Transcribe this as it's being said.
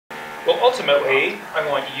Well, ultimately, I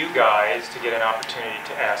want you guys to get an opportunity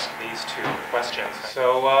to ask these two questions.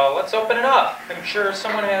 So let's open it up. I'm sure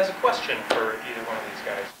someone has a question for either one of these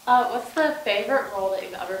guys. What's the favorite role that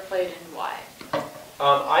you've ever played and why?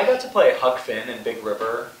 I got to play Huck Finn in Big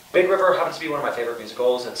River. Big River happens to be one of my favorite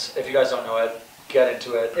musicals. If you guys don't know it, get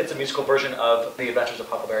into it. It's a musical version of The Adventures of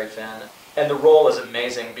Huckleberry Finn. And the role is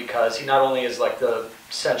amazing because he not only is like the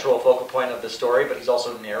central focal point of the story, but he's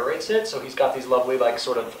also narrates it. So he's got these lovely like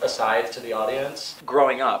sort of asides to the audience.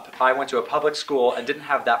 Growing up, I went to a public school and didn't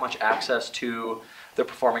have that much access to the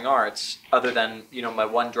performing arts other than, you know, my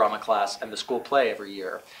one drama class and the school play every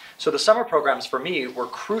year. So the summer programs for me were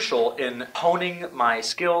crucial in honing my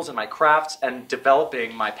skills and my crafts and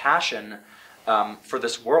developing my passion for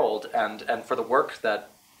this world and for the work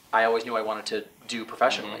that I always knew I wanted to do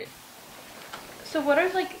professionally. So what are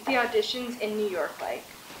like the auditions in New York like?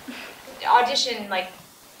 Audition like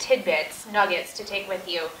tidbits, nuggets to take with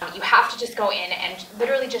you. You have to just go in and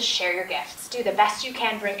literally just share your gifts. Do the best you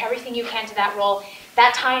can, bring everything you can to that role.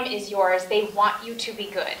 That time is yours. They want you to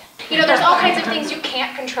be good. You know, there's all kinds of things you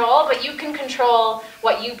can't control, but you can control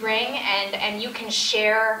what you bring and you can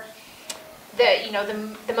share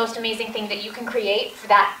the most amazing thing that you can create for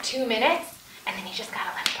that 2 minutes, and then you just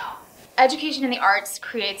gotta let go. Education in the arts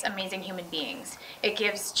creates amazing human beings. It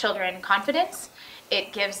gives children confidence.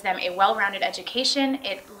 It gives them a well-rounded education.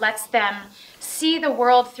 It lets them see the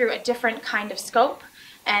world through a different kind of scope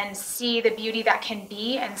and see the beauty that can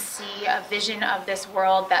be and see a vision of this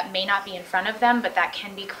world that may not be in front of them, but that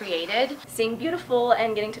can be created. Seeing Beautiful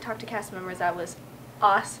and getting to talk to cast members, that was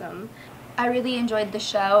awesome. I really enjoyed the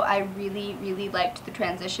show. I really liked the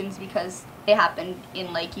transitions because they happened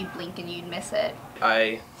in like you'd blink and you'd miss it.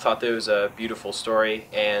 I thought there was a beautiful story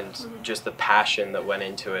and just the passion that went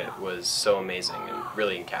into it was so amazing and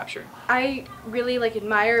really captured. I really like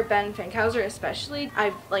admire Ben Fankhauser especially.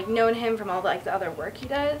 I've like known him from all the other work he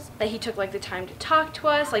does. That he took like the time to talk to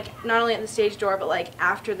us, like not only at the stage door but like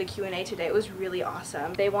after the Q&A today. It was really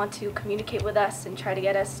awesome. They want to communicate with us and try to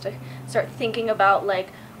get us to start thinking about like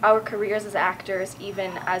our careers as actors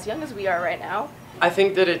even as young as we are right now. I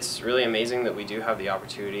think that it's really amazing that we do have the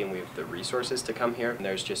opportunity and we have the resources to come here. And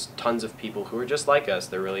there's just tons of people who are just like us.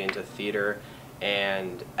 They're really into theater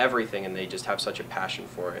and everything, and they just have such a passion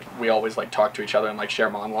for it. We always like talk to each other and like share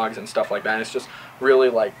monologues and stuff like that. And it's just really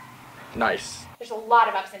like nice. There's a lot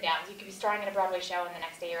of ups and downs. You could be starring in a Broadway show and the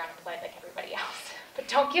next day you're unemployed like everybody else. But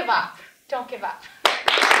don't give up. Don't give up.